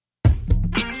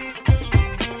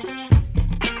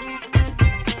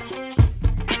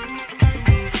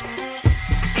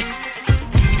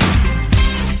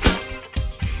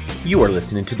You are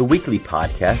listening to the weekly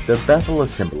podcast of Bethel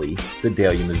Assembly,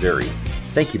 Sedalia, Missouri.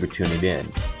 Thank you for tuning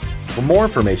in. For more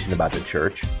information about the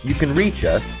church, you can reach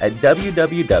us at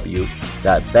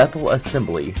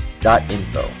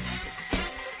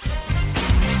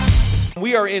www.bethelassembly.info.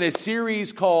 We are in a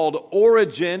series called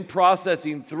Origin,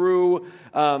 processing through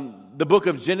the book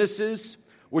of Genesis.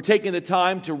 We're taking the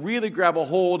time to really grab a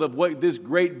hold of what this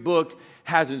great book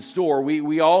has in store.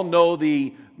 We all know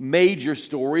the major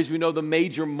stories. We know the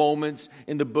major moments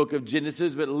in the book of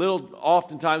Genesis, but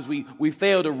oftentimes we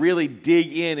fail to really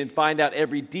dig in and find out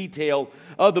every detail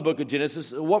of the book of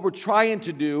Genesis. What we're trying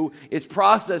to do is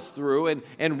process through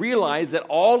and realize that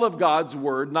all of God's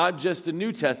Word, not just the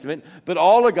New Testament, but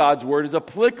all of God's Word is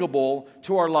applicable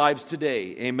to our lives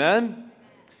today. Amen?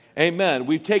 Amen.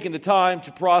 We've taken the time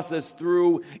to process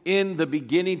through in the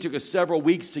beginning. It took us several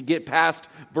weeks to get past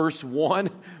verse 1.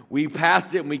 We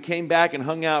passed it and we came back and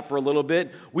hung out for a little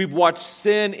bit. We've watched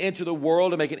sin enter the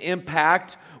world and make an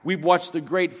impact. We've watched the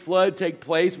great flood take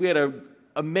place. We had an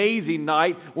amazing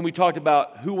night when we talked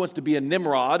about who wants to be a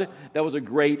Nimrod. That was a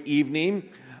great evening.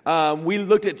 We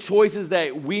looked at choices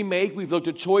that we make. We've looked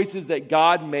at choices that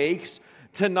God makes.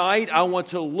 Tonight, I want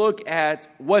to look at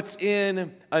what's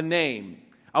in a name.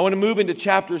 I want to move into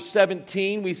chapter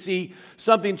 17. We see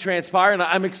something transpire, and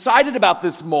I'm excited about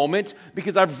this moment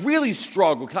because I've really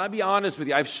struggled. Can I be honest with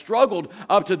you? I've struggled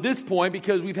up to this point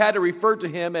because we've had to refer to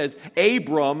him as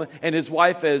Abram and his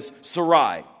wife as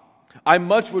Sarai. I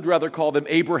much would rather call them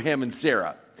Abraham and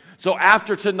Sarah. So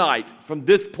after tonight, from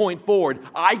this point forward,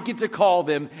 I get to call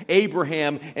them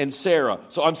Abraham and Sarah.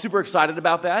 So I'm super excited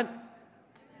about that.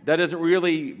 That doesn't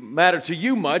really matter to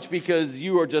you much because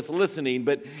you are just listening,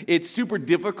 but it's super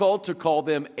difficult to call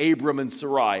them Abram and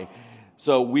Sarai.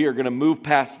 So we are going to move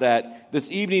past that this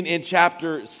evening in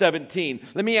chapter 17.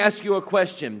 Let me ask you a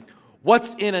question.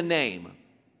 What's in a name?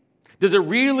 Does it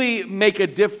really make a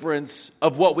difference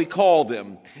of what we call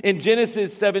them? In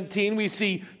Genesis 17, we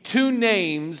see two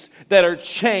names that are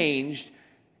changed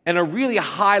and are really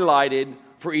highlighted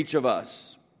for each of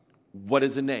us. What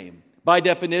is a name? By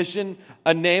definition,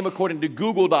 a name, according to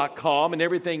Google.com, and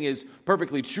everything is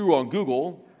perfectly true on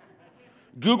Google,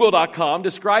 Google.com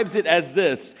describes it as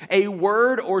this: a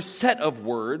word or set of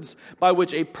words by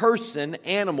which a person,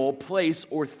 animal, place,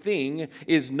 or thing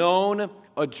is known,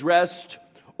 addressed,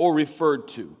 or referred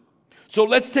to. So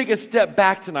let's take a step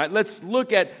back tonight. Let's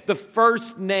look at the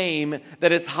first name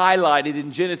that is highlighted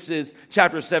in Genesis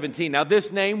chapter 17. Now,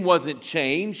 this name wasn't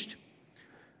changed.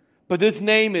 But this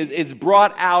name is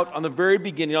brought out on the very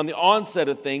beginning, on the onset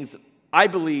of things, I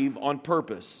believe, on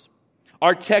purpose.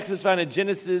 Our text is found in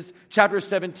Genesis chapter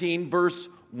 17, verse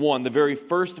 1, the very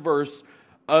first verse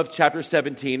of chapter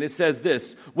 17. It says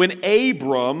this: when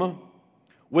Abram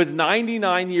was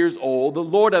 99 years old, the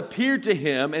Lord appeared to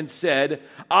him and said,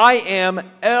 I am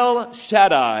El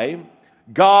Shaddai,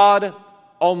 God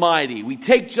Almighty. We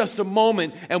take just a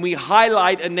moment and we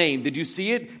highlight a name. Did you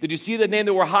see it? Did you see the name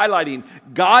that we're highlighting?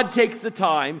 God takes the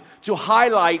time to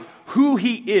highlight who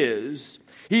He is.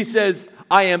 He says,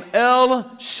 I am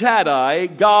El Shaddai,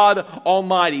 God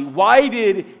Almighty. Why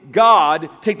did God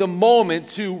take the moment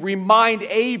to remind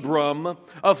Abram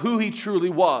of who he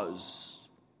truly was?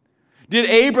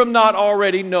 Did Abram not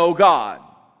already know God?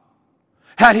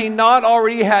 Had he not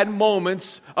already had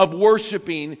moments of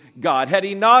worshiping God? Had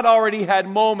he not already had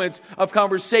moments of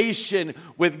conversation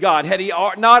with God? Had he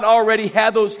not already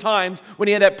had those times when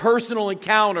he had that personal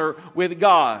encounter with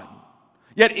God?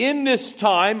 Yet in this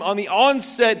time, on the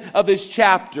onset of this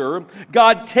chapter,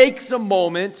 God takes a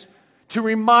moment to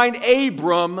remind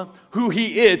Abram who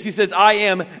he is. He says, I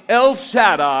am El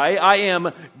Shaddai, I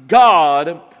am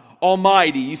God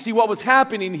Almighty. You see, what was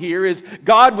happening here is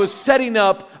God was setting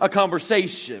up a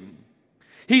conversation.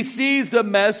 He sees the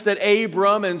mess that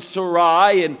Abram and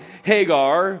Sarai and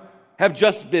Hagar have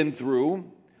just been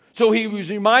through. So he was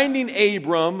reminding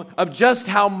Abram of just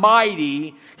how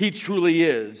mighty he truly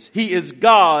is. He is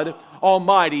God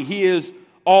Almighty. He is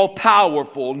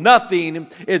all-powerful. Nothing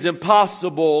is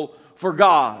impossible for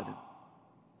God.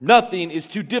 Nothing is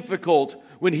too difficult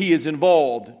when He is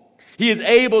involved. He is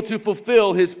able to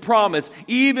fulfill His promise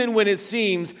even when it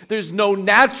seems there's no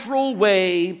natural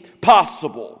way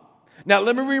possible. Now,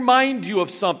 let me remind you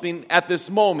of something at this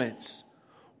moment.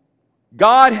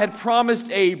 God had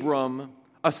promised Abram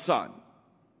a son.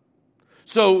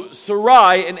 So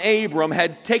Sarai and Abram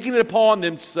had taken it upon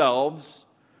themselves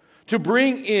to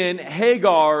bring in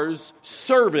Sarai's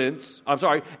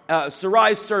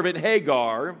servant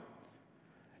Hagar.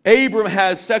 Abram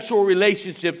has sexual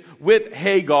relationships with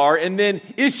Hagar, and then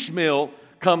Ishmael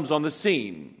comes on the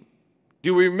scene.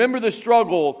 Do we remember the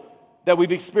struggle that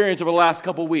we've experienced over the last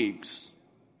couple weeks?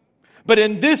 But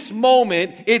in this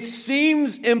moment, it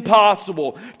seems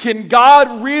impossible. Can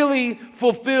God really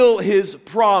fulfill His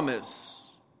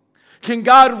promise? Can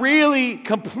God really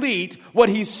complete what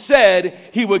He said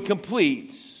He would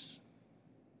complete?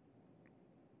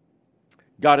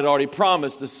 God had already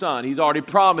promised the son. He's already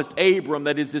promised Abram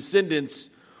that his descendants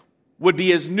would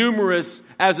be as numerous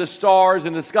as the stars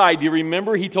in the sky. Do you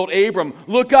remember? He told Abram,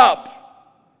 look up.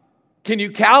 Can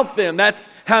you count them? That's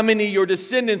how many your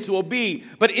descendants will be.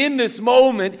 But in this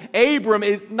moment, Abram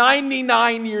is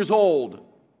 99 years old.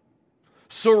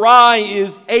 Sarai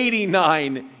is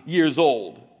 89 years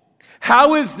old.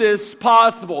 How is this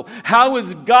possible? How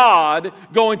is God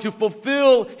going to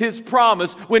fulfill His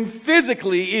promise when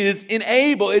physically it is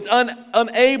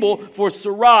unable for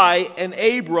Sarai and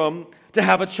Abram to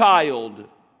have a child?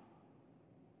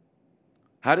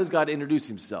 How does God introduce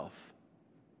Himself?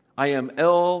 I am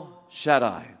El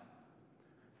Shaddai.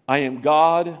 I am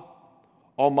God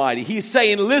Almighty. He's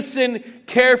saying, listen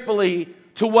carefully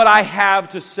to what I have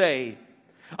to say.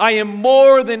 I am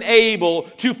more than able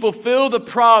to fulfill the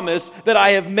promise that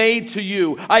I have made to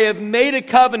you. I have made a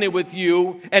covenant with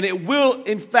you, and it will,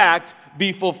 in fact,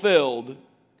 be fulfilled.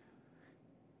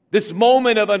 This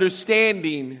moment of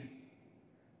understanding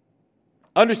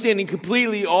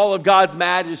completely all of God's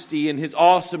majesty and His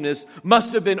awesomeness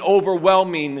must have been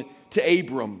overwhelming to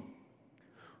Abram.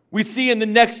 We see in the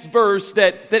next verse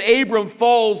that Abram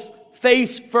falls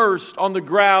face first on the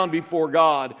ground before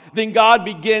God. Then God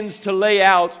begins to lay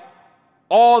out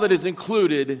all that is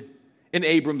included in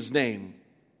Abram's name.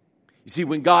 You see,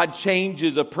 when God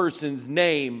changes a person's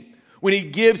name, when He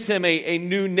gives him a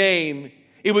new name,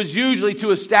 it was usually to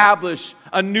establish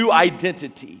a new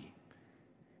identity.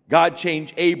 God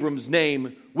changed Abram's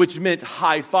name, which meant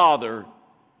high father,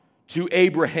 to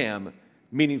Abraham,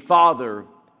 meaning father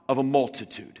of a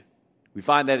multitude. We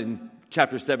find that in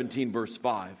chapter 17, verse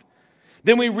 5.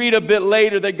 Then we read a bit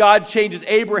later that God changes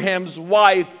Abraham's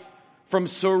wife from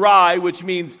Sarai, which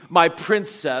means my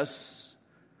princess,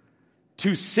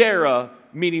 to Sarah,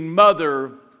 meaning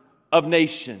mother of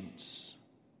nations.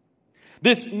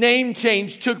 This name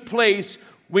change took place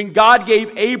when God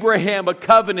gave Abraham a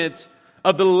covenant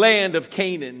of the land of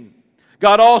Canaan.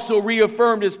 God also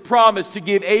reaffirmed His promise to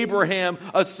give Abraham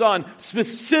a son,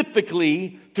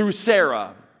 specifically through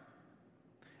Sarah,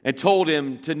 and told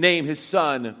him to name his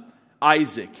son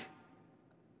Isaac,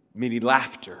 meaning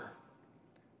laughter.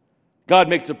 God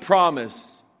makes a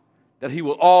promise that He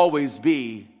will always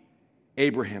be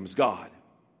Abraham's God.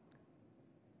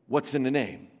 What's in the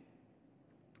name?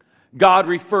 God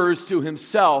refers to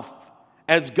Himself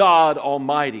as God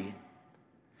Almighty.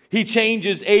 He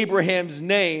changes Abraham's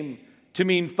name to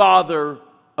mean father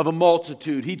of a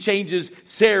multitude. He changes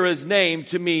Sarah's name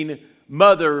to mean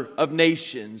mother of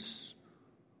nations.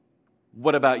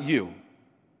 What about you?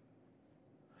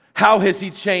 How has He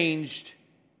changed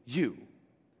you?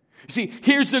 See,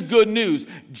 here's the good news.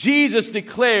 Jesus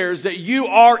declares that you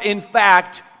are in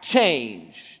fact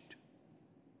changed.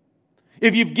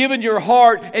 If you've given your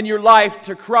heart and your life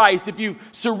to Christ, if you've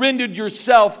surrendered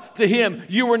yourself to Him,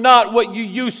 you are not what you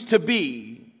used to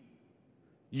be.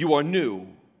 You are new,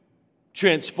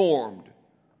 transformed,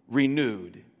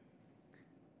 renewed.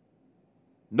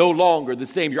 No longer the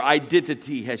same. Your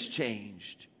identity has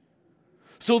changed.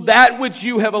 So that which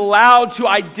you have allowed to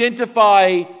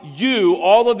identify you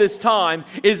all of this time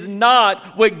is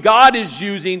not what God is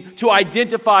using to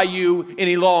identify you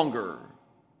any longer.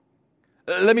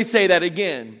 Let me say that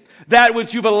again. That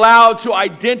which you've allowed to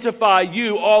identify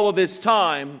you all of this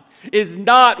time is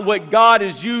not what God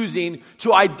is using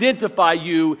to identify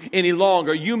you any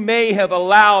longer. You may have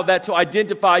allowed that to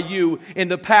identify you in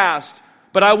the past,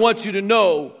 but I want you to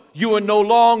know you are no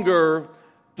longer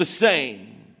the same.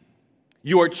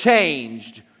 You are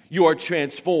changed. You are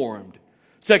transformed.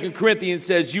 2 Corinthians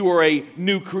says you are a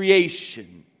new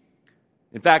creation.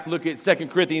 In fact, look at 2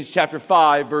 Corinthians chapter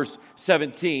 5, verse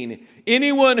 17.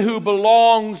 Anyone who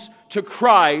belongs to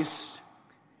Christ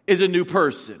is a new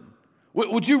person.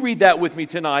 Would you read that with me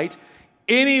tonight?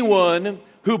 Anyone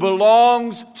who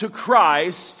belongs to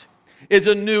Christ is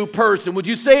a new person. Would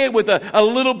you say it with a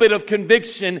little bit of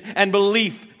conviction and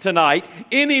belief tonight?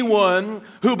 Anyone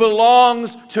who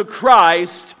belongs to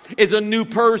Christ is a new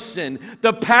person.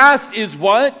 The past is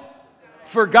what?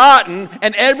 Forgotten,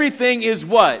 and everything is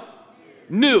what?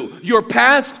 New. Your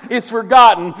past is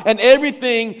forgotten, and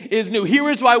everything is new. Here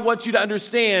is what I want you to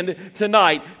understand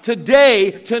tonight.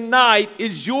 Tonight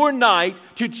is your night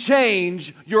to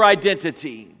change your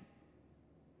identity.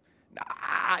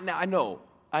 Now, I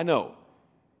know.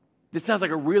 This sounds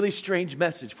like a really strange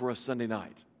message for us Sunday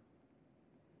night.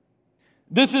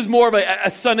 This is more of a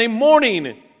Sunday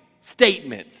morning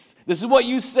statements. This is what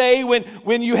you say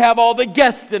when you have all the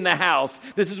guests in the house.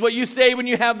 This is what you say when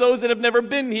you have those that have never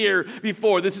been here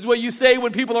before. This is what you say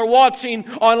when people are watching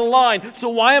online. So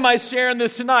why am I sharing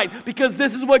this tonight? Because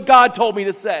this is what God told me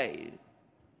to say.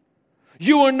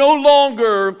 You are no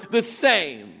longer the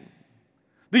same.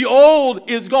 The old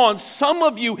is gone. Some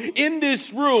of you in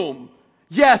this room,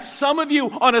 yes, some of you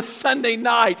on a Sunday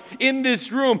night in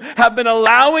this room have been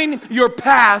allowing your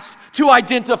past to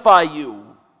identify you.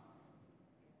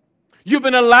 You've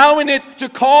been allowing it to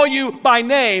call you by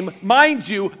name, mind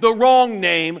you, the wrong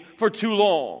name for too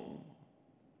long.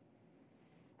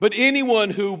 But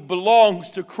anyone who belongs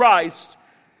to Christ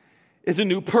is a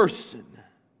new person.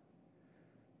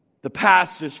 The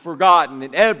past is forgotten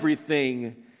and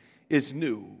everything is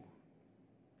new.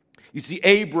 You see,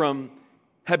 Abram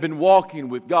had been walking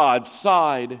with God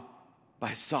side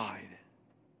by side.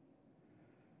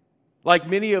 Like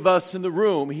many of us in the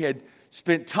room, he had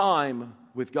spent time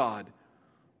with God,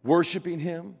 worshiping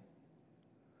Him,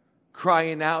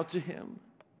 crying out to Him.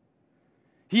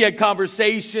 He had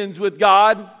conversations with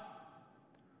God.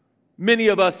 Many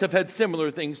of us have had similar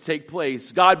things take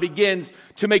place. God begins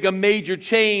to make a major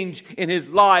change in his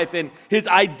life, and his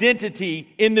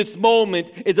identity in this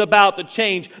moment is about to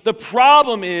change. The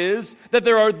problem is that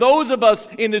there are those of us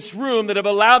in this room that have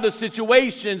allowed the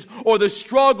situations or the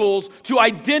struggles to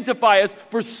identify us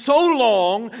for so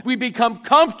long, we become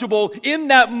comfortable in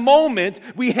that moment.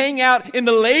 We hang out in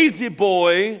the lazy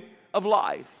boy of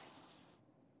life.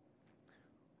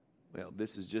 Well,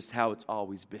 this is just how it's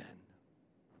always been.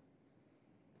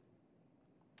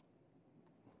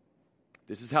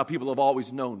 This is how people have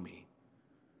always known me.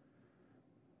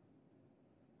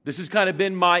 This has kind of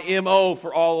been my MO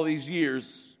for all of these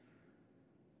years.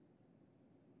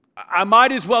 I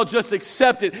might as well just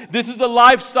accept it. This is the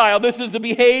lifestyle. This is the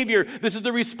behavior. This is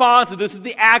the response. This is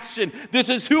the action. This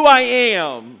is who I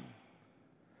am.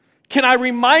 Can I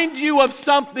remind you of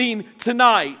something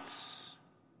tonight?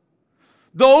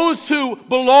 Those who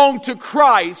belong to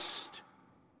Christ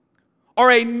are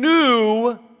a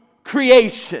new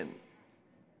creation.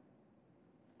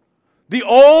 The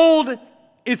old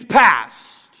is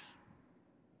past,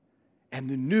 and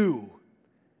the new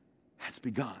has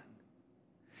begun.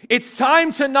 It's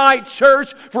time tonight,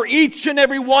 church, for each and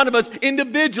every one of us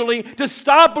individually to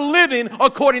stop living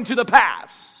according to the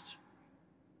past.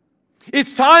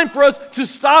 It's time for us to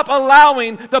stop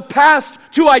allowing the past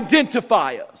to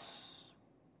identify us.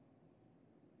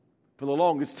 For the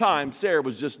longest time, Sarah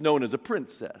was just known as a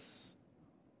princess.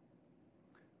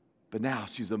 But now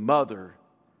she's the mother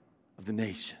of the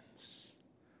nations.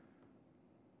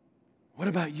 What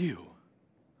about you?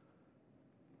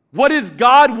 What is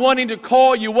God wanting to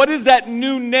call you? What is that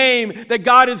new name that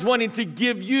God is wanting to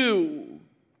give you?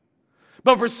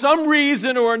 But for some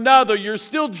reason or another, you're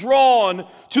still drawn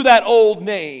to that old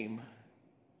name.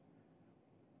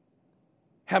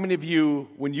 How many of you,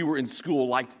 when you were in school,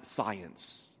 liked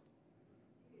science?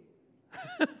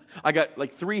 I got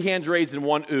like 3 hands raised and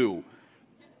 1 ooh.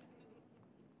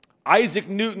 Isaac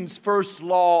Newton's first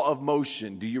law of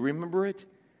motion. Do you remember it?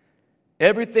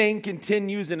 Everything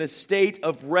continues in a state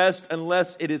of rest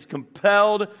unless it is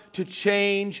compelled to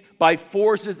change by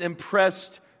forces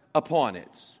impressed upon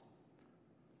it.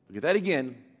 Look at that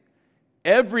again.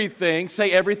 Everything,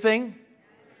 say everything.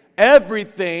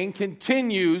 Everything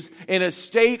continues in a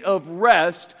state of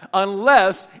rest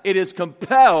unless it is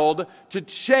compelled to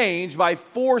change by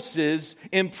forces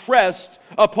impressed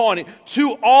upon it.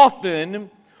 Too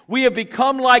often, we have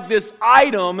become like this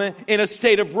item in a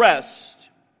state of rest.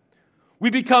 We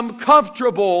become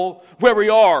comfortable where we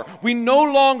are. We no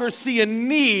longer see a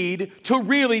need to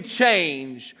really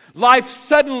change. Life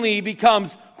suddenly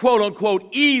becomes, quote unquote,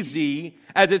 easy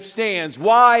as it stands.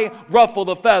 Why ruffle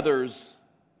the feathers?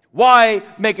 Why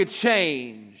make a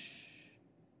change?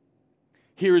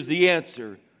 Here is the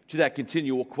answer to that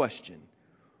continual question.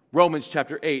 Romans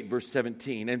chapter 8, verse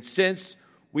 17. And since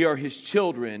we are His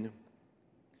children,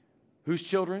 whose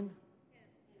children?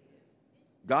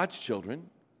 God's children.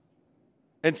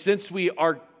 And since we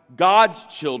are God's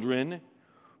children,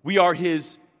 we are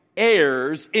His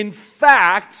heirs. In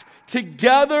fact,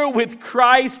 together with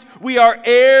Christ, we are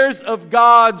heirs of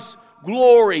God's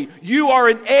glory. You are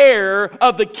an heir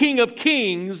of the King of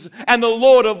Kings and the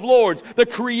Lord of Lords. The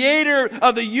Creator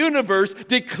of the universe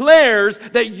declares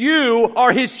that you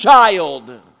are His child.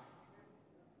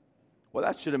 Well,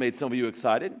 that should have made some of you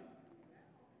excited.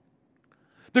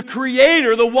 The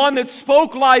Creator, the one that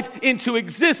spoke life into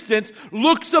existence,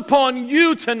 looks upon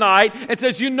you tonight and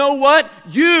says, you know what?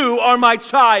 You are my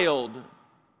child.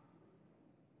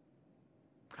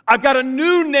 I've got a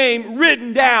new name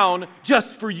written down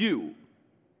just for you.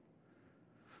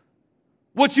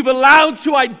 what you've allowed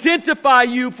to identify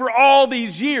you for all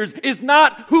these years is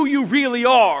not who you really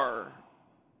are.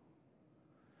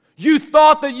 You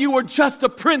thought that you were just a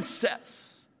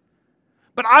princess,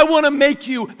 but I want to make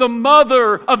you the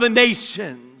mother of the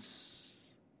nations.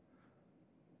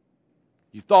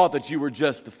 You thought that you were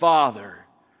just the father,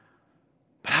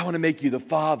 but I want to make you the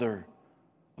father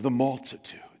of the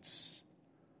multitudes.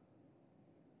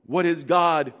 What is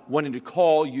God wanting to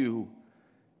call you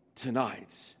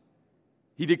tonight?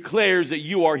 He declares that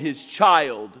you are His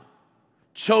child,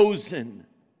 chosen,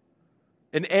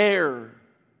 an heir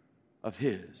of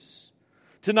His.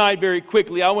 Tonight, very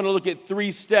quickly, I want to look at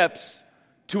 3 steps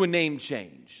to a name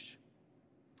change.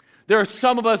 There are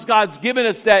some of us, God's given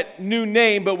us that new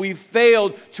name, but we've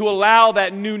failed to allow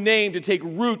that new name to take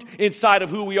root inside of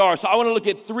who we are. So I want to look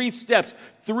at 3 steps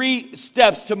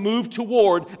to move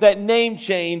toward that name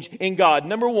change in God.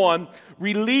 Number 1,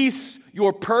 release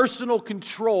your personal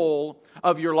control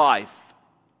of your life.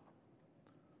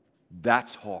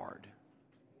 That's hard.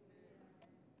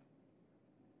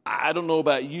 I don't know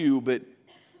about you, but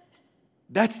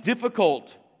that's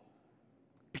difficult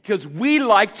because we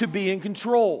like to be in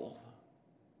control.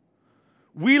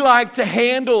 We like to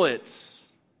handle it.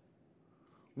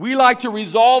 We like to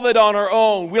resolve it on our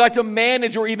own. We like to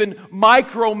manage or even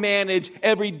micromanage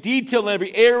every detail and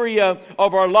every area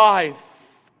of our life.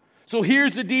 So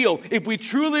here's the deal. If we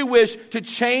truly wish to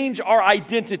change our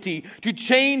identity, to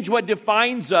change what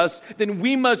defines us, then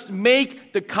we must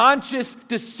make the conscious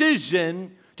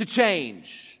decision to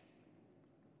change.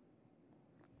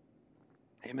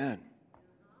 Amen.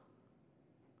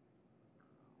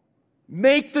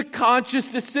 Make the conscious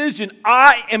decision.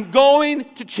 I am going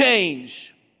to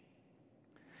change.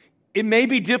 It may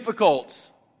be difficult.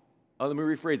 Let me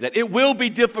rephrase that. It will be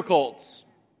difficult.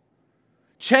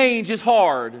 Change is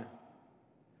hard.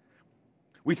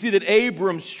 We see that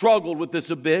Abram struggled with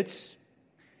this a bit.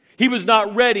 He was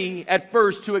not ready at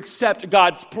first to accept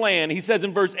God's plan. He says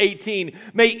in verse 18,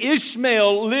 "May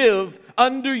Ishmael live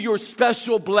under your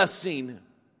special blessing."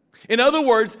 In other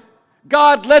words,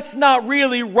 God, let's not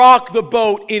really rock the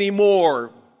boat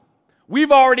anymore.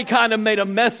 We've already kind of made a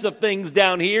mess of things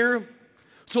down here.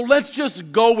 So let's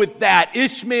just go with that.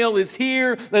 Ishmael is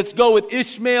here. Let's go with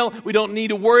Ishmael. We don't need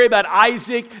to worry about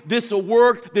Isaac. This will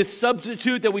work. This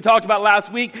substitute that we talked about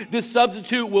last week, this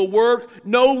substitute will work.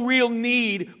 No real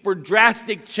need for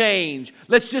drastic change.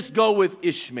 Let's just go with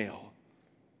Ishmael.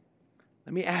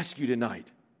 Let me ask you tonight,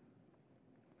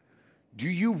 do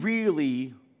you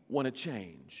really want to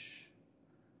change?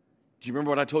 Do you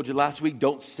remember what I told you last week?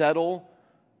 Don't settle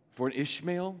for an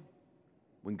Ishmael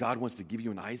when God wants to give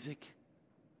you an Isaac.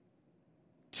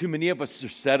 Too many of us are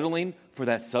settling for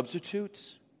that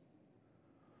substitute.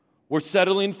 We're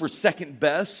settling for second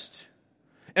best,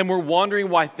 and we're wondering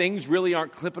why things really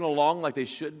aren't clipping along like they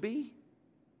should be.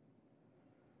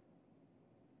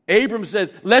 Abram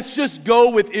says, let's just go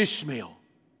with Ishmael.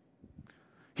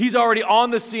 He's already on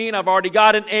the scene. I've already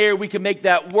got an heir. We can make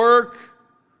that work.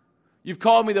 You've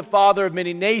called me the father of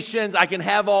many nations. I can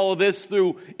have all of this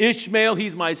through Ishmael.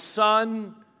 He's my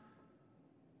son.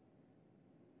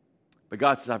 But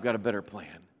God said, I've got a better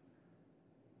plan.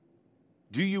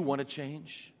 Do you want to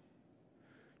change?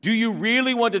 Do you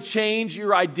really want to change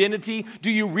your identity? Do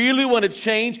you really want to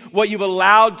change what you've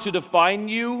allowed to define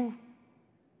you?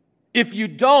 If you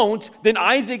don't, then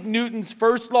Isaac Newton's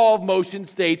first law of motion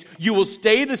states you will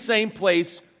stay the same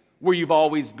place where you've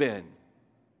always been.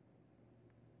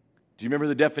 Do you remember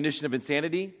the definition of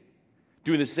insanity?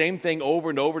 Doing the same thing over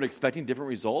and over and expecting different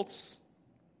results?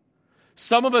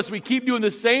 Some of us, we keep doing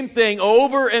the same thing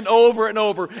over and over and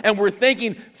over, and we're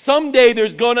thinking someday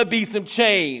there's going to be some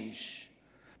change.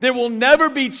 There will never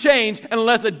be change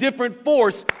unless a different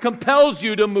force compels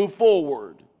you to move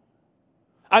forward.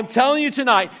 I'm telling you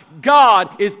tonight,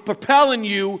 God is propelling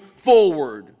you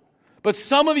forward. But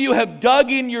some of you have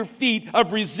dug in your feet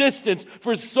of resistance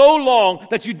for so long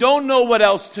that you don't know what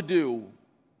else to do.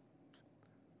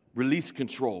 Release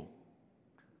control.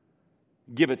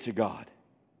 Give it to God.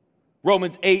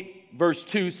 Romans 8 verse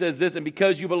 2 says this, and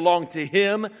because you belong to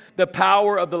Him, the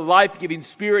power of the life-giving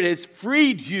Spirit has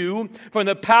freed you from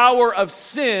the power of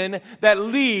sin that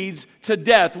leads to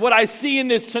death. What I see in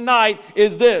this tonight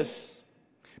is this.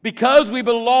 Because we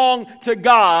belong to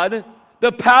God,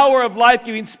 the power of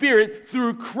life-giving Spirit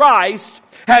through Christ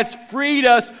has freed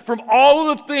us from all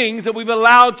of the things that we've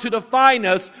allowed to define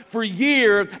us for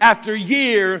year after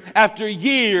year after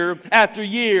year after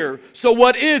year. So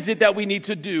what is it that we need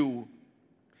to do?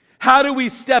 How do we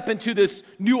step into this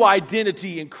new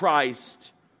identity in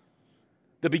Christ?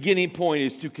 The beginning point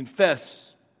is to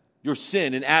confess your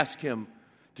sin and ask Him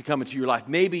to come into your life.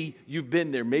 Maybe you've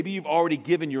been there. Maybe you've already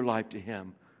given your life to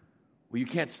Him. Well, you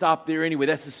can't stop there anyway.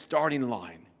 That's the starting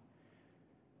line.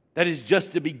 That is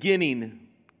just the beginning.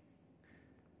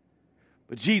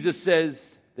 But Jesus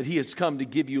says that He has come to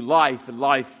give you life and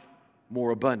life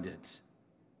more abundant.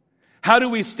 How do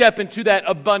we step into that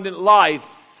abundant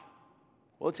life?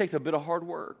 Well, it takes a bit of hard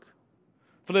work.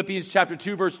 Philippians chapter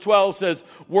 2, verse 12 says,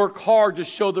 work hard to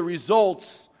show the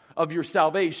results of your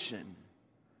salvation.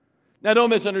 Now, don't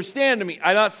misunderstand me.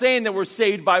 I'm not saying that we're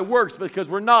saved by works, because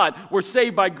we're not. We're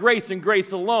saved by grace and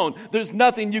grace alone. There's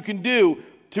nothing you can do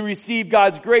to receive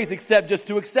God's grace except just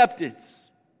to accept it.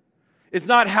 It's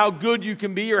not how good you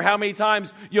can be or how many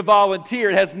times you volunteer.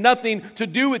 It has nothing to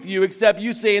do with you except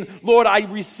you saying, Lord, I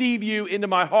receive you into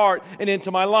my heart and into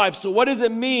my life. So what does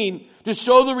it mean to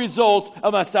show the results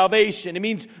of my salvation? It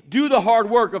means do the hard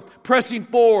work of pressing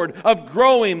forward, of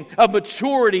growing, of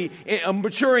maturing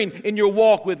in your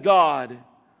walk with God.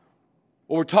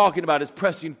 What we're talking about is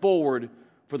pressing forward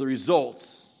for the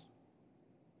results.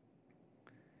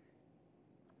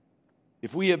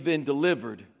 If we have been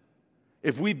delivered,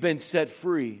 if we've been set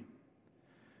free,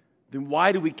 then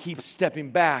why do we keep stepping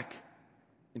back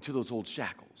into those old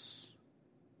shackles?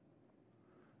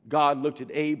 God looked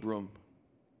at Abram.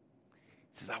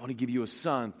 He says, I want to give you a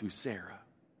son through Sarah.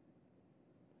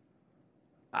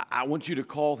 I want you to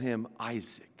call him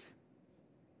Isaac.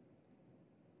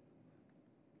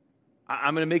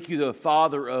 I'm going to make you the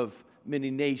father of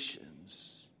many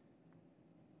nations.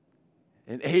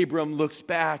 And Abram looks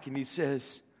back and he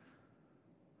says,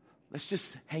 let's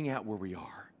just hang out where we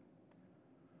are.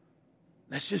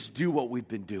 Let's just do what we've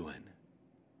been doing.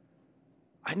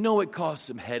 I know it caused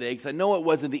some headaches. I know it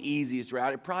wasn't the easiest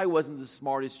route. It probably wasn't the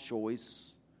smartest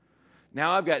choice.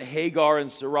 Now I've got Hagar and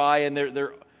Sarai, and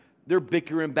they're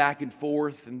bickering back and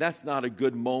forth, and that's not a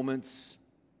good moment.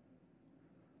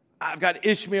 I've got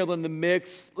Ishmael in the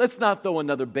mix. Let's not throw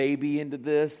another baby into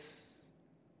this.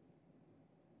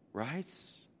 Right?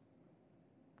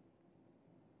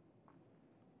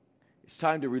 It's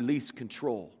time to release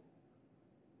control.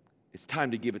 It's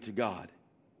time to give it to God.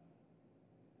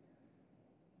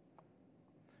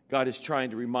 God is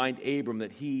trying to remind Abram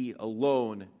that He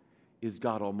alone is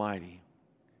God Almighty.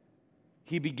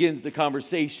 He begins the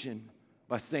conversation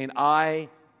by saying, I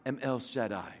am El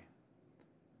Shaddai.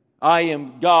 I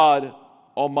am God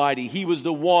Almighty. He was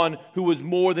the one who was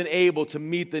more than able to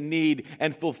meet the need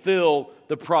and fulfill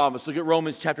the promise. Look at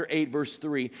Romans chapter 8, verse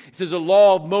 3. It says the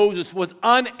law of Moses was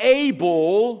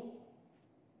unable,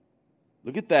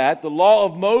 look at that, the law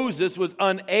of Moses was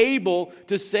unable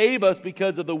to save us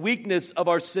because of the weakness of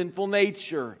our sinful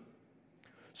nature.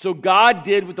 So God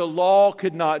did what the law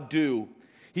could not do.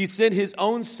 He sent His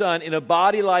own Son in a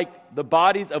body like the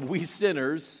bodies of we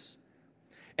sinners.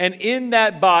 And in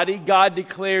that body, God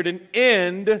declared an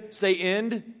end, say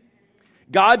end.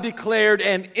 God declared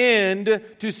an end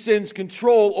to sin's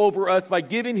control over us by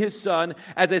giving His Son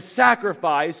as a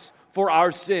sacrifice for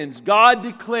our sins. God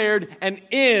declared an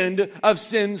end of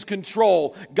sin's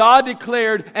control. God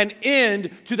declared an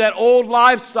end to that old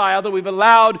lifestyle that we've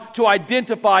allowed to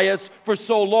identify us for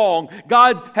so long.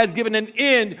 God has given an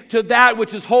end to that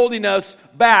which is holding us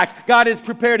back. God has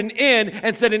prepared an end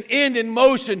and set an end in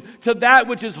motion to that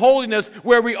which is holding us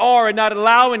where we are and not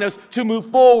allowing us to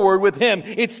move forward with Him.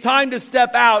 It's time to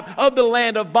step out of the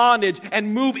land of bondage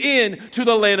and move in to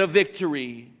the land of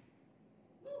victory.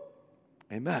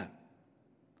 Amen.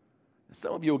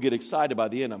 Some of you will get excited by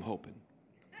the end, I'm hoping.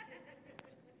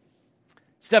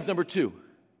 Step number 2,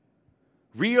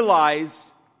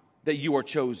 realize that you are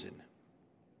chosen.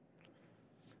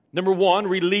 Number 1,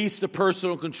 release the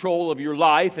personal control of your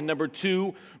life. And number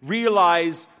 2,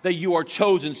 realize that you are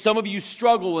chosen. Some of you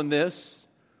struggle in this.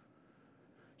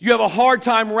 You have a hard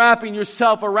time wrapping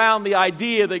yourself around the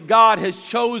idea that God has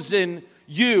chosen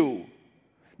you.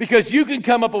 Because you can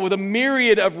come up with a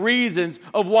myriad of reasons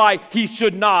of why He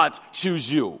should not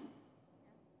choose you.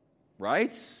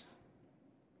 Right?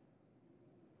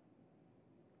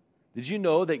 Did you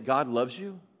know that God loves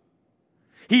you?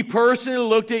 He personally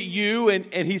looked at you and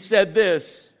He said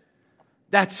this,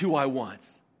 that's who I want.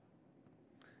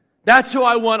 That's who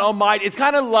I want Almighty. It's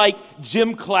kind of like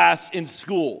gym class in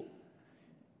school.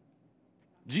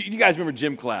 Do you guys remember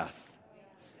gym class?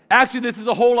 Actually, this is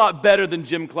a whole lot better than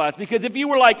gym class, because if you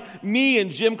were like me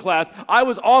in gym class, I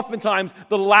was oftentimes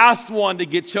the last one to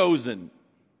get chosen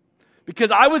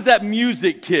because I was that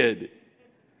music kid.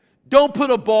 Don't put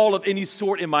a ball of any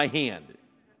sort in my hand.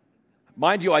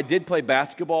 Mind you, I did play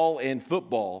basketball and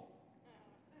football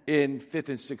in 5th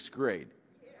and 6th grade.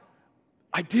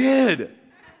 I did.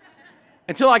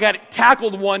 Until I got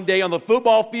tackled one day on the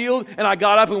football field, and I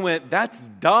got up and went, that's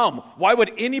dumb. Why would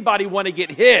anybody want to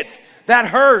get hit? That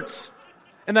hurts.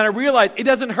 And then I realized it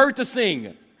doesn't hurt to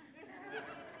sing.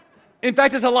 In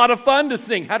fact, it's a lot of fun to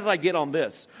sing. How did I get on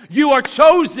this? You are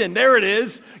chosen. There it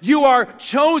is. You are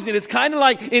chosen. It's kind of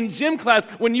like in gym class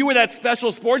when you were that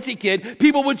special sportsy kid,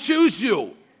 people would choose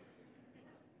you.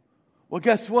 Well,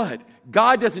 guess what?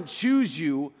 God doesn't choose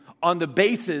you on the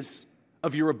basis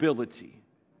of your ability.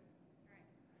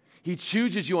 He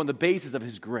chooses you on the basis of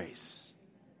His grace.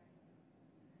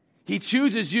 He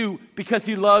chooses you because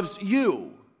He loves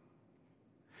you.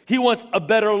 He wants a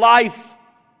better life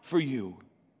for you.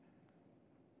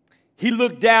 He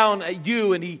looked down at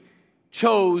you and He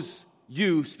chose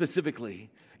you specifically.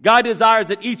 God desires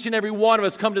that each and every one of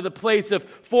us come to the place of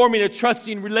forming a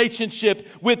trusting relationship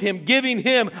with Him, giving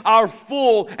Him our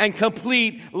full and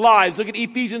complete lives. Look at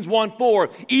Ephesians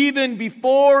 1:4. Even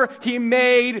before He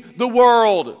made the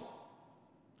world.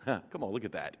 Come on, look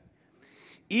at that.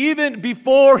 Even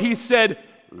before He said,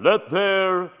 let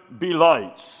there be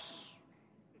lights.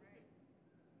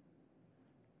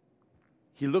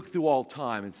 He looked through all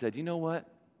time and said, you know what?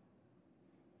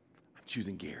 I'm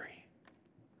choosing Gary.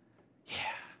 Yeah.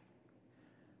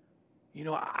 You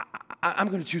know, I'm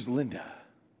going to choose Linda.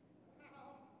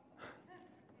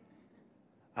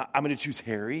 I'm going to choose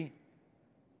Harry.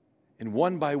 And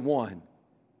one by one,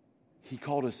 He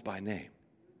called us by name.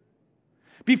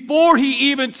 Before He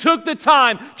even took the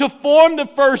time to form the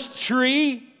first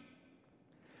tree,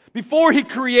 before He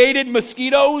created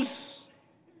mosquitoes,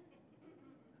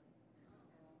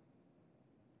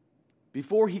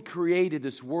 before He created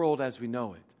this world as we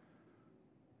know it,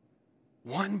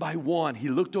 one by one, He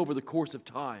looked over the course of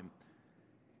time.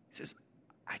 He says,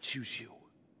 I choose you.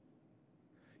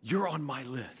 You're on my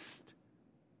list.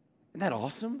 Isn't that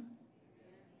awesome?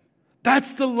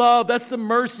 That's the love, that's the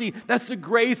mercy, that's the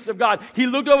grace of God. He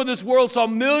looked over this world, saw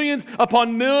millions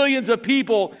upon millions of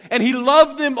people, and He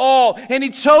loved them all, and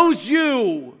He chose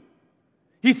you.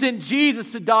 He sent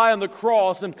Jesus to die on the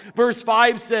cross, and verse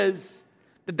 5 says,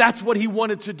 that's what He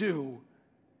wanted to do.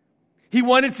 He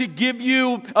wanted to give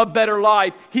you a better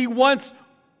life. He wants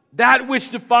that which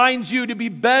defines you to be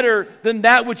better than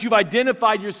that which you've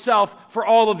identified yourself for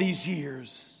all of these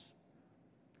years.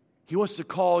 He wants to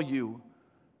call you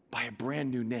by a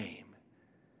brand new name.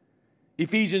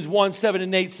 Ephesians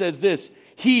 1:7-8 says this,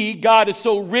 He, God, is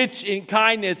so rich in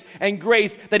kindness and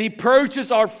grace that He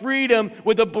purchased our freedom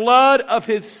with the blood of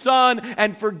His Son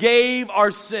and forgave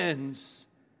our sins.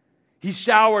 He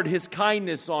showered His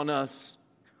kindness on us,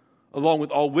 along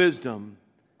with all wisdom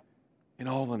and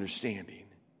all understanding.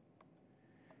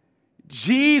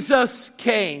 Jesus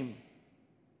came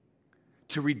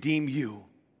to redeem you,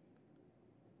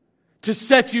 to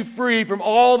set you free from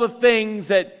all the things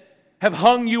that have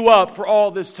hung you up for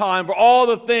all this time, for all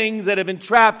the things that have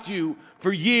entrapped you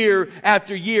for year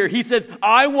after year. He says,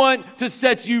 I want to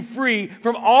set you free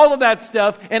from all of that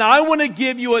stuff, and I want to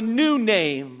give you a new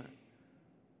name.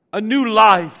 A new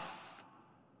life.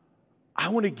 I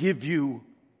want to give you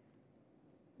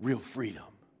real freedom.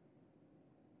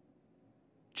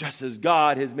 Just as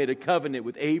God has made a covenant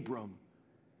with Abram.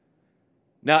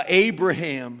 Now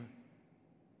Abraham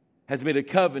has made a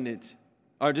covenant,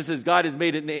 or just as God has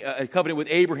made a covenant with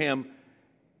Abraham,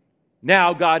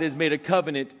 now God has made a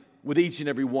covenant with each and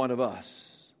every one of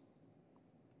us.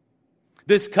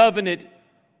 This covenant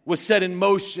was set in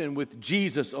motion with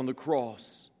Jesus on the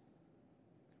cross.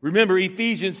 Remember,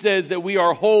 Ephesians says that we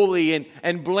are holy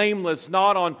and blameless,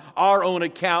 not on our own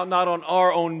account, not on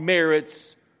our own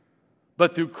merits,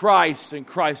 but through Christ and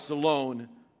Christ alone.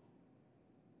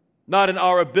 Not in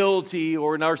our ability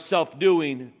or in our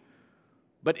self-doing,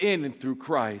 but in and through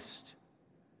Christ.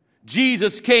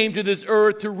 Jesus came to this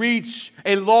earth to reach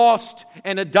a lost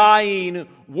and a dying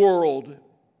world.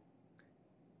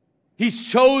 He's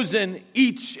chosen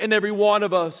each and every one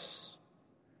of us.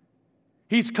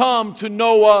 He's come to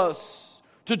know us,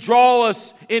 to draw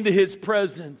us into His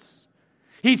presence.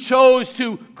 He chose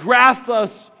to graft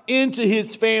us into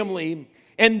His family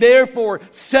and therefore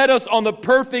set us on the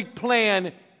perfect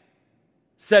plan,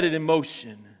 set it in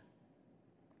motion.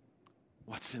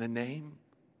 What's in a name?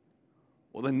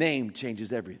 Well, the name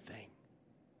changes everything.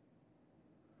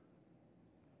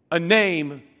 A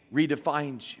name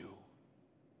redefines you.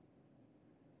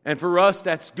 And for us,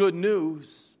 that's good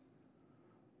news.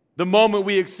 The moment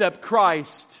we accept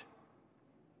Christ,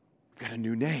 we've got a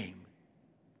new name.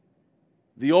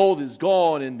 The old is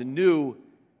gone and the new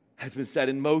has been set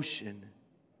in motion.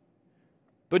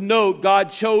 But note,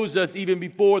 God chose us even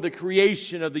before the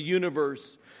creation of the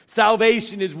universe.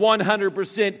 Salvation is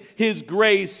 100% His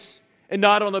grace and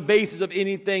not on the basis of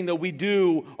anything that we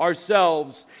do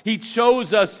ourselves. He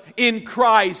chose us in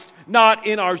Christ, not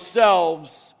in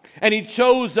ourselves. And He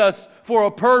chose us for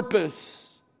a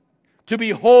purpose, to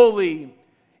be holy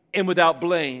and without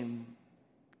blame.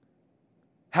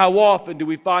 How often do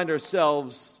we find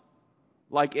ourselves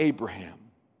like Abraham?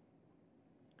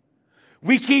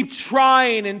 We keep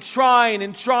trying and trying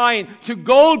and trying to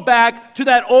go back to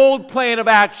that old plan of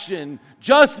action.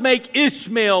 Just make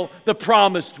Ishmael the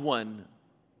promised one.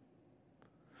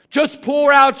 Just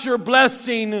pour out your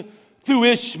blessing through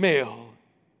Ishmael.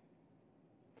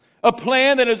 A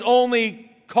plan that has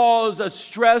only caused us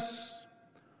stress.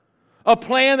 A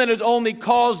plan that has only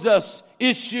caused us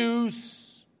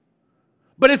issues.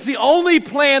 But it's the only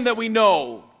plan that we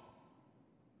know.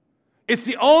 It's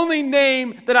the only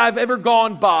name that I've ever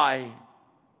gone by.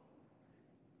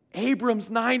 Abram's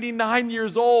 99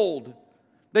 years old.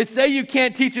 They say you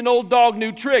can't teach an old dog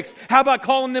new tricks. How about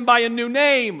calling them by a new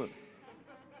name?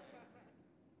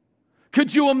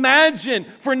 Could you imagine,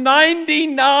 for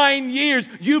 99 years,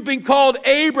 you've been called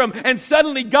Abram, and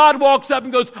suddenly God walks up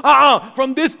and goes,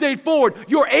 from this day forward,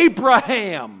 you're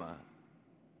Abraham.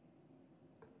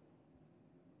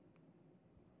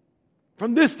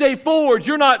 From this day forward,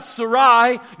 you're not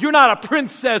Sarai. You're not a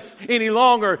princess any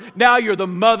longer. Now you're the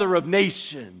mother of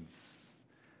nations.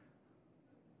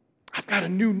 I've got a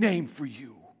new name for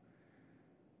you.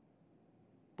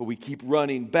 But we keep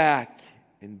running back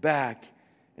and back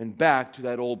and back to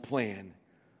that old plan.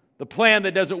 The plan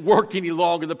that doesn't work any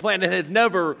longer. The plan that has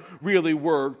never really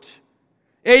worked.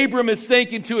 Abram is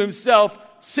thinking to himself,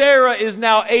 Sarah is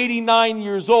now 89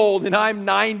 years old and I'm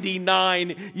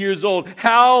 99 years old.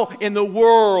 How in the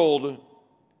world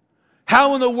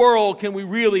can we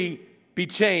really be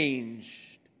changed?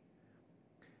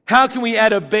 How can we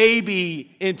add a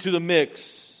baby into the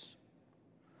mix?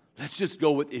 Let's just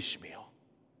go with Ishmael.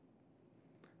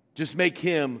 Just make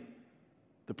him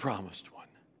the promised one.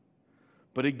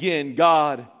 But again,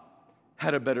 God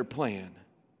had a better plan.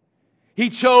 He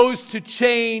chose to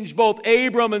change both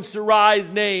Abram and Sarai's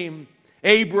name,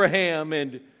 Abraham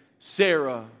and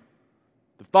Sarah,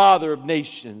 the father of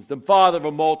nations, the father of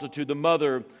a multitude, the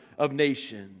mother of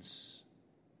nations.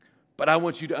 But I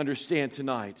want you to understand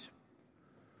tonight,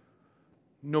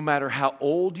 no matter how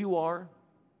old you are,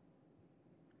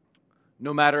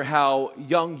 no matter how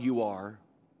young you are,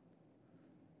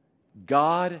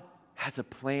 God has a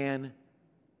plan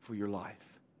for your life.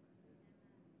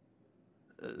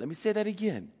 Let me say that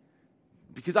again,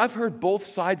 because I've heard both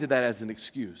sides of that as an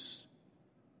excuse.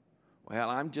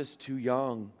 Well, I'm just too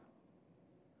young.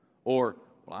 Or,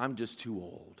 well, I'm just too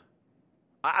old.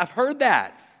 I've heard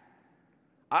that.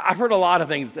 I've heard a lot of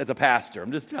things as a pastor,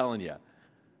 I'm just telling you.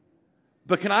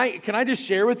 But can I just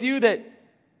share with you that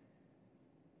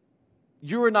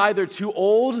you are neither too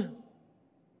old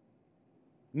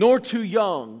nor too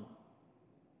young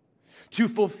to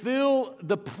fulfill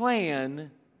the plan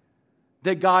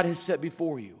that God has set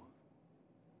before you.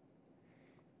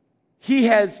 He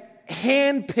has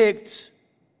handpicked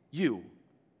you.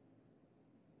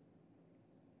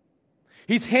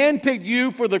 He's handpicked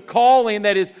you for the calling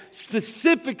that is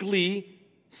specifically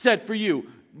set for you.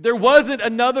 There wasn't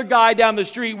another guy down the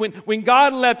street. When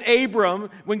God left Abram,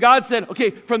 when God said, okay,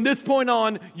 from this point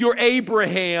on, you're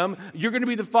Abraham, you're going to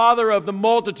be the father of the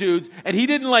multitudes, and he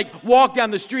didn't walk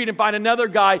down the street and find another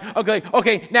guy,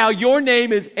 okay, now your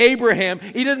name is Abraham.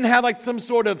 He doesn't have some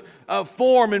sort of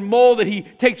form and mold that he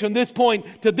takes from this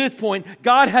point to this point.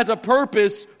 God has a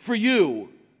purpose for you.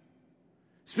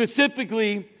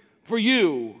 Specifically for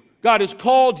you. God has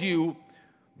called you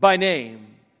by name.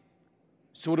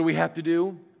 So what do we have to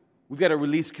do? We've got to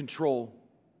release control.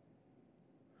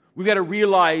 We've got to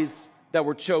realize that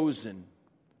we're chosen.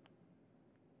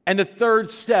 And the third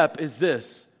step is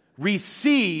this: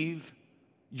 receive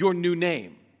your new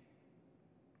name.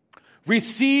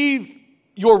 Receive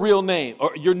your real name,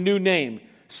 or your new name.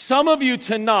 Some of you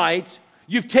tonight,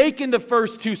 you've taken the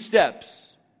first two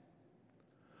steps,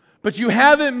 but you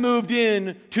haven't moved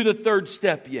in to the third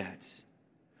step yet.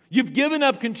 You've given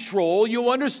up control. You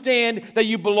understand that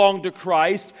you belong to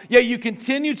Christ, yet you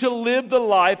continue to live the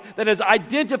life that has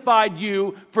identified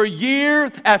you for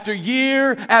year after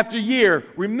year after year.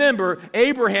 Remember,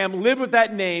 Abraham lived with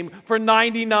that name for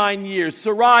 99 years.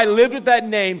 Sarai lived with that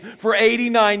name for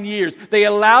 89 years. They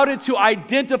allowed it to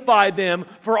identify them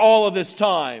for all of this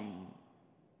time.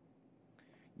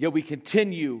 Yet we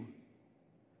continue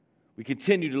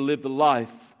to live the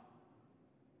life,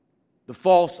 the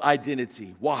false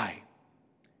identity. Why?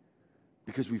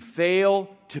 Because we fail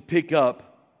to pick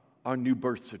up our new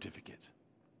birth certificate.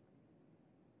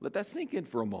 Let that sink in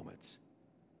for a moment.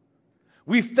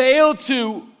 We fail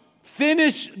to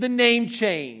finish the name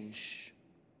change.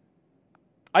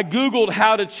 I Googled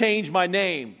how to change my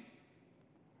name.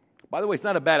 By the way, it's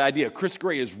not a bad idea. Chris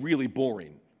Gray is really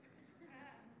boring.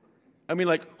 I mean,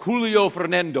 like Julio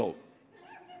Fernando.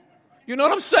 You know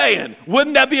what I'm saying?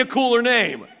 Wouldn't that be a cooler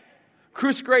name?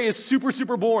 Chris Gray is super,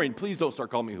 super boring. Please don't start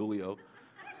calling me Julio.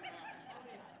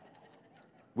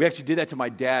 We actually did that to my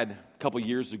dad a couple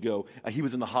years ago. He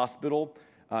was in the hospital.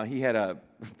 He had a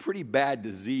pretty bad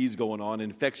disease going on,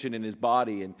 infection in his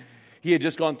body, and he had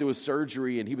just gone through a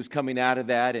surgery, and he was coming out of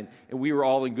that, and we were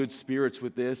all in good spirits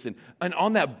with this. And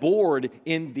on that board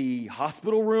in the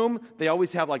hospital room, they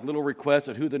always have like little requests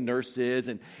of who the nurse is,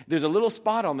 and there's a little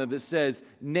spot on there that says,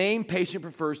 name patient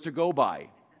prefers to go by.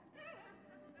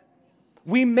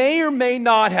 We may or may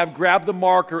not have grabbed the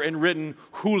marker and written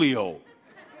Julio.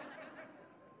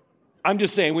 I'm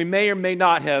just saying, we may or may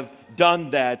not have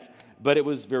done that, but it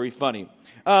was very funny.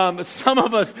 Some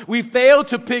of us, we fail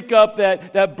to pick up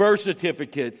that birth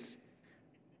certificates.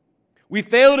 We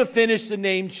fail to finish the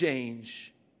name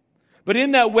change. But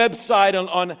in that website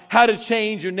on how to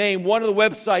change your name, one of the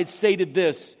websites stated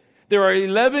this: there are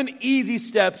 11 easy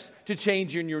steps to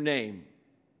changing your name.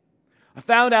 I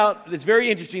found out it's very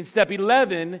interesting. Step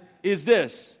 11 is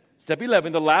this. Step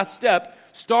 11, the last step,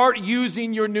 start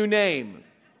using your new name.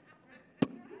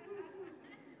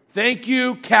 Thank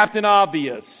you, Captain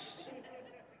Obvious.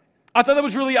 I thought that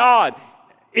was really odd.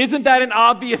 Isn't that an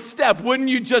obvious step? Wouldn't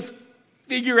you just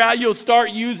figure out you'll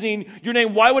start using your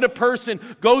name? Why would a person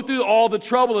go through all the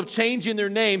trouble of changing their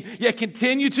name, yet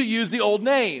continue to use the old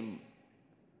name?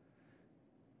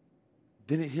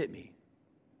 Then it hit me.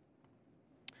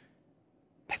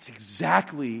 That's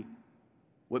exactly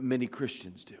what many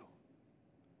Christians do.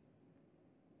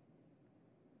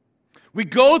 We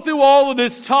go through all of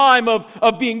this time of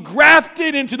being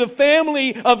grafted into the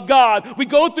family of God. We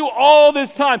go through all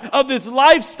this time of this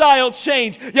lifestyle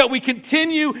change, yet we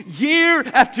continue year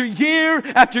after year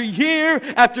after year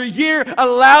after year,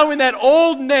 allowing that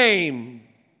old name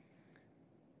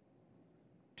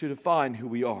to define who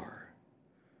we are.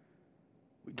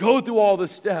 We go through all the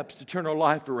steps to turn our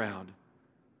life around,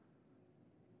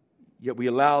 yet we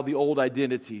allow the old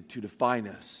identity to define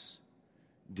us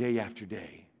day after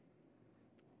day.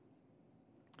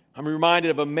 I'm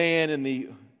reminded of a man in the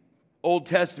Old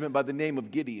Testament by the name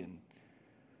of Gideon.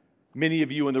 Many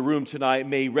of you in the room tonight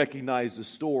may recognize the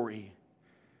story.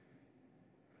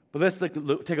 But let's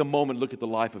take a moment and look at the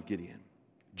life of Gideon.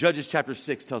 Judges chapter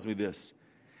 6 tells me this: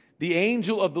 the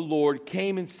angel of the Lord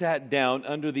came and sat down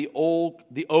under the oak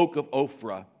of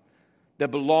Ophrah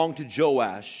that belonged to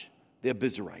Joash the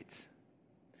Abiezrite,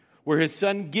 where his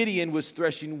son Gideon was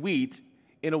threshing wheat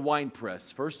in a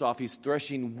winepress. First off, he's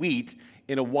threshing wheat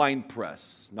in a wine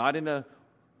press, not in a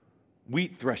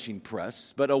wheat threshing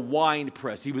press, but a wine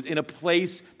press. He was in a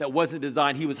place that wasn't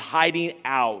designed. He was hiding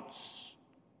out.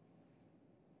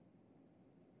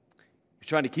 He's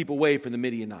trying to keep away from the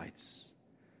Midianites.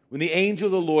 When the angel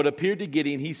of the Lord appeared to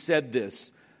Gideon, he said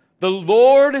this: the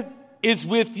Lord is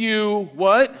with you,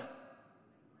 what?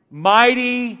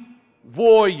 Mighty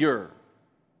warrior.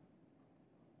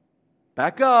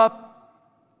 Back up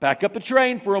the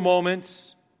train for a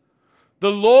moment.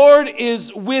 The Lord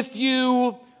is with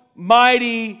you,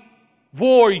 mighty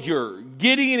warrior.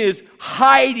 Gideon is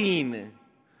hiding,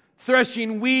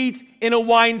 threshing wheat in a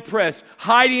winepress,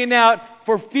 hiding out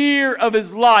for fear of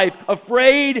his life,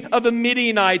 afraid of the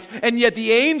Midianites. And yet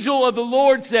the angel of the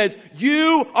Lord says,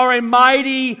 you are a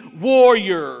mighty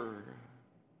warrior.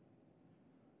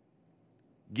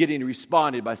 Gideon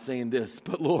responded by saying this: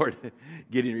 but Lord,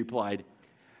 Gideon replied,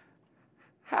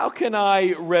 how can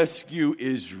I rescue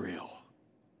Israel?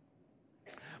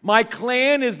 My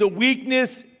clan is the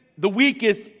weakest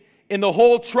in the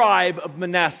whole tribe of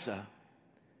Manasseh,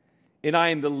 and I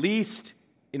am the least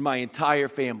in my entire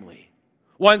family.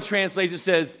 One translation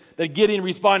says that Gideon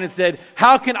responded and said,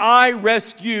 how can I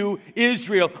rescue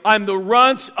Israel? I'm the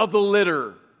runt of the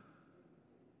litter.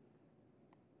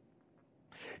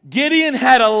 Gideon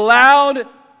had allowed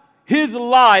his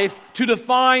life to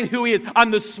define who he is.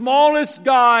 I'm the smallest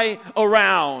guy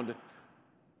around.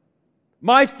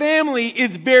 My family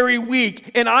is very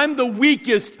weak, and I'm the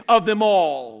weakest of them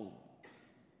all.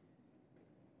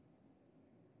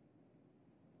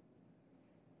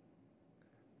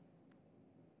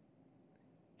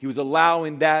 He was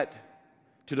allowing that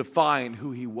to define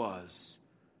who he was.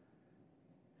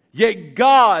 Yet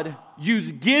God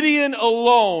used Gideon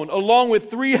along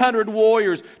with 300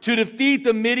 warriors, to defeat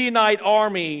the Midianite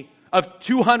army of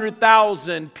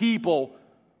 200,000 people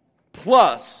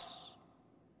plus.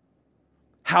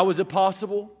 How is it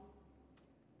possible?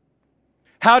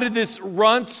 How did this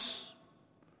runt,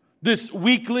 This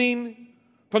weakling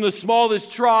from the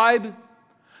smallest tribe,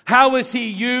 how is he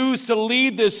used to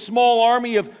lead this small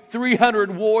army of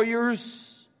 300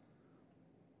 warriors?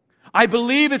 I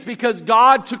believe it's because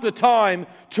God took the time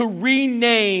to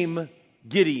rename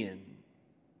Gideon.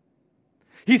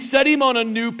 He set him on a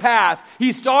new path.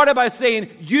 He started by saying,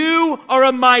 "You are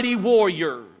a mighty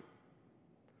warrior."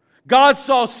 God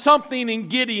saw something in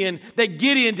Gideon that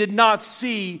Gideon did not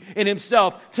see in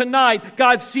himself. Tonight,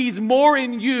 God sees more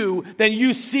in you than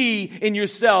you see in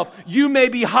yourself. You may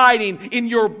be hiding in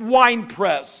your wine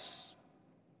press.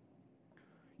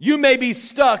 You may be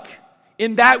stuck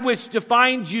in that which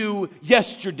defined you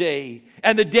yesterday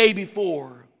and the day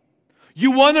before.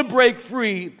 You want to break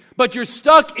free, but you're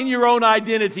stuck in your own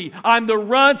identity. I'm the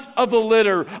runt of the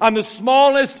litter. I'm the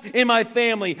smallest in my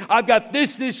family. I've got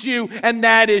this issue and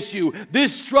that issue,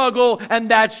 this struggle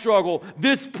and that struggle,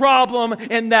 this problem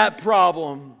and that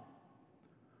problem.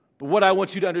 But what I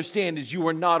want you to understand is you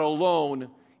are not alone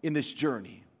in this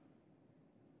journey.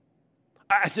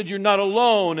 I said you're not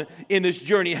alone in this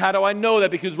journey. How do I know that?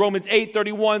 Because Romans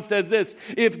 8:31 says this: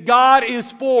 if God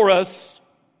is for us,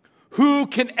 who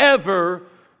can ever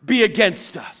be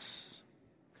against us?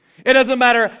 It doesn't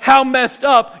matter how messed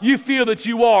up you feel that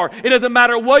you are. It doesn't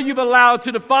matter what you've allowed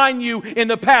to define you in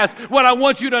the past. What I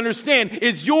want you to understand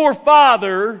is your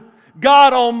Father,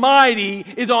 God Almighty,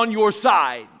 is on your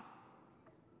side.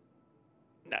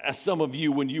 Now, some of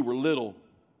you, when you were little,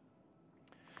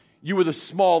 you were the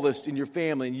smallest in your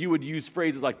family, and you would use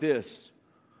phrases like this: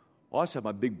 "Well, I just have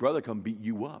my big brother come beat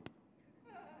you up."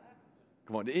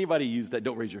 Come on, did anybody use that?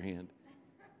 Don't raise your hand.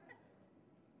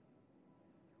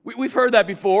 We've heard that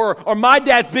before. Or my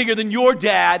dad's bigger than your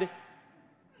dad.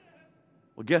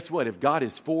 Well, guess what? If God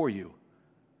is for you,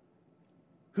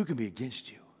 who can be against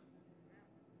you?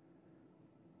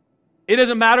 It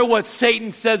doesn't matter what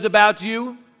Satan says about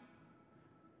you.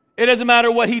 It doesn't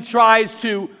matter what he tries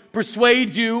to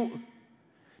persuade you.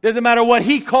 It doesn't matter what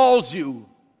he calls you.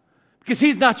 Because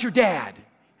he's not your dad.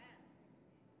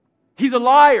 He's a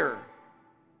liar.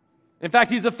 In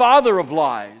fact, he's the father of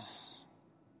lies.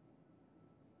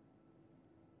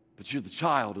 But you're the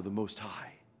child of the Most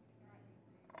High.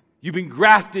 You've been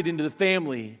grafted into the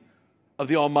family of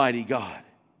the Almighty God.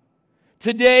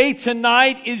 Today,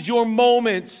 tonight is your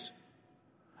moment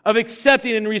of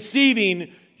accepting and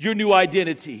receiving your new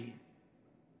identity.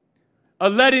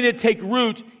 Of letting it take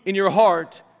root in your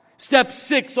heart. Step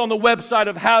 6 on the website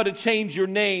of how to change your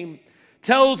name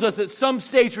tells us that some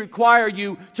states require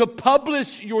you to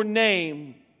publish your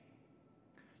name.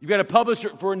 You've got to publish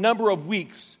it for a number of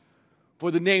weeks for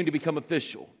the name to become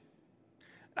official.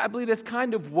 I believe that's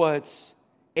kind of what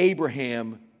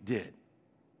Abraham did.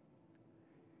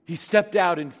 He stepped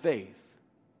out in faith.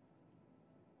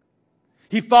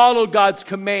 He followed God's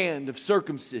command of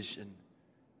circumcision.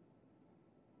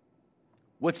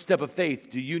 What step of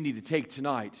faith do you need to take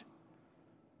tonight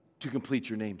to complete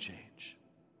your name change?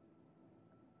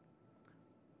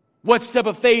 What step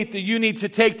of faith do you need to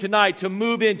take tonight to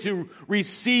move into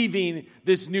receiving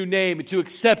this new name, to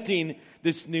accepting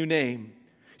this new name?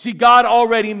 See, God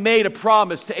already made a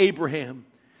promise to Abraham.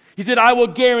 He said, "I will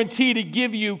guarantee to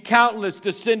give you countless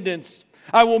descendants.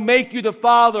 I will make you the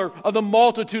father of the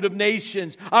multitude of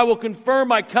nations. I will confirm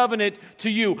my covenant to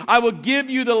you. I will give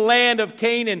you the land of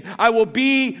Canaan. I will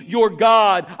be your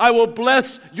God. I will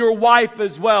bless your wife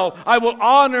as well. I will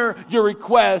honor your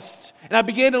request." And I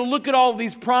began to look at all of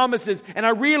these promises, and I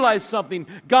realized something.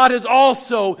 God has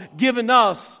also given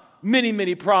us many,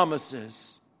 many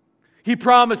promises. He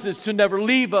promises to never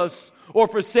leave us or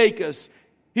forsake us.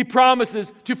 He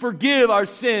promises to forgive our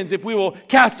sins. If we will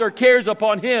cast our cares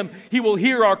upon Him, He will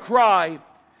hear our cry.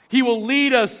 He will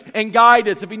lead us and guide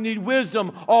us. If we need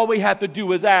wisdom, all we have to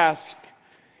do is ask.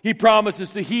 He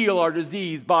promises to heal our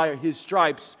disease. By His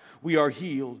stripes we are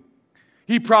healed.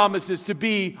 He promises to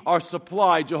be our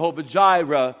supply, Jehovah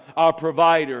Jireh, our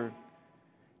provider.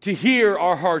 To hear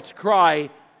our heart's cry,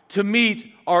 to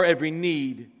meet our every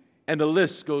need. And the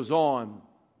list goes on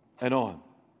and on.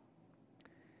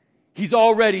 He's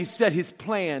already set His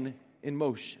plan in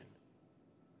motion.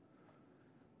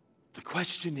 The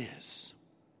question is,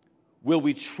 will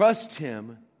we trust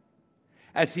Him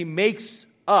as He makes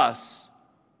us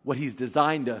what He's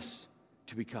designed us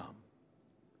to become?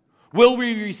 Will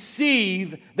we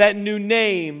receive that new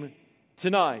name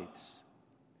tonight?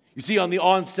 You see, on the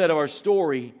onset of our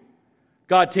story,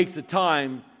 God takes the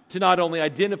time to not only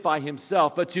identify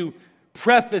Himself, but to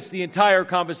preface the entire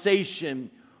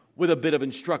conversation with a bit of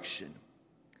instruction.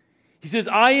 He says,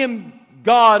 "I am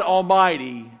God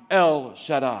Almighty, El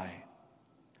Shaddai.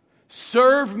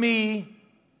 Serve me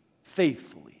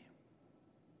faithfully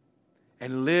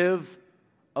and live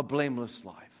a blameless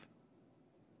life?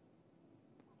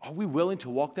 Are we willing to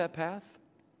walk that path?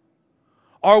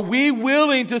 Are we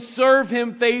willing to serve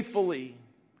Him faithfully?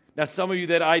 Now, some of you,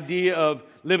 that idea of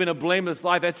living a blameless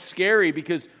life, that's scary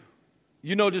because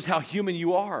you know just how human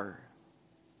you are.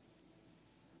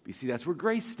 But you see, that's where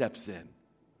grace steps in.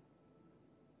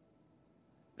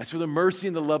 That's where the mercy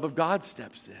and the love of God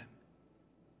steps in.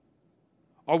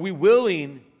 Are we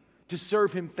willing to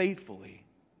serve Him faithfully?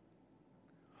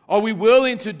 Are we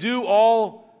willing to do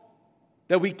all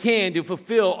that we can to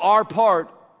fulfill our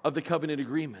part of the covenant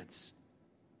agreements?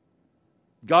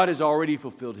 God has already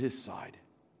fulfilled His side.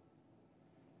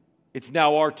 It's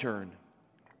now our turn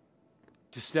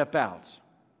to step out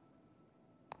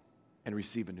and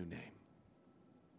receive a new name.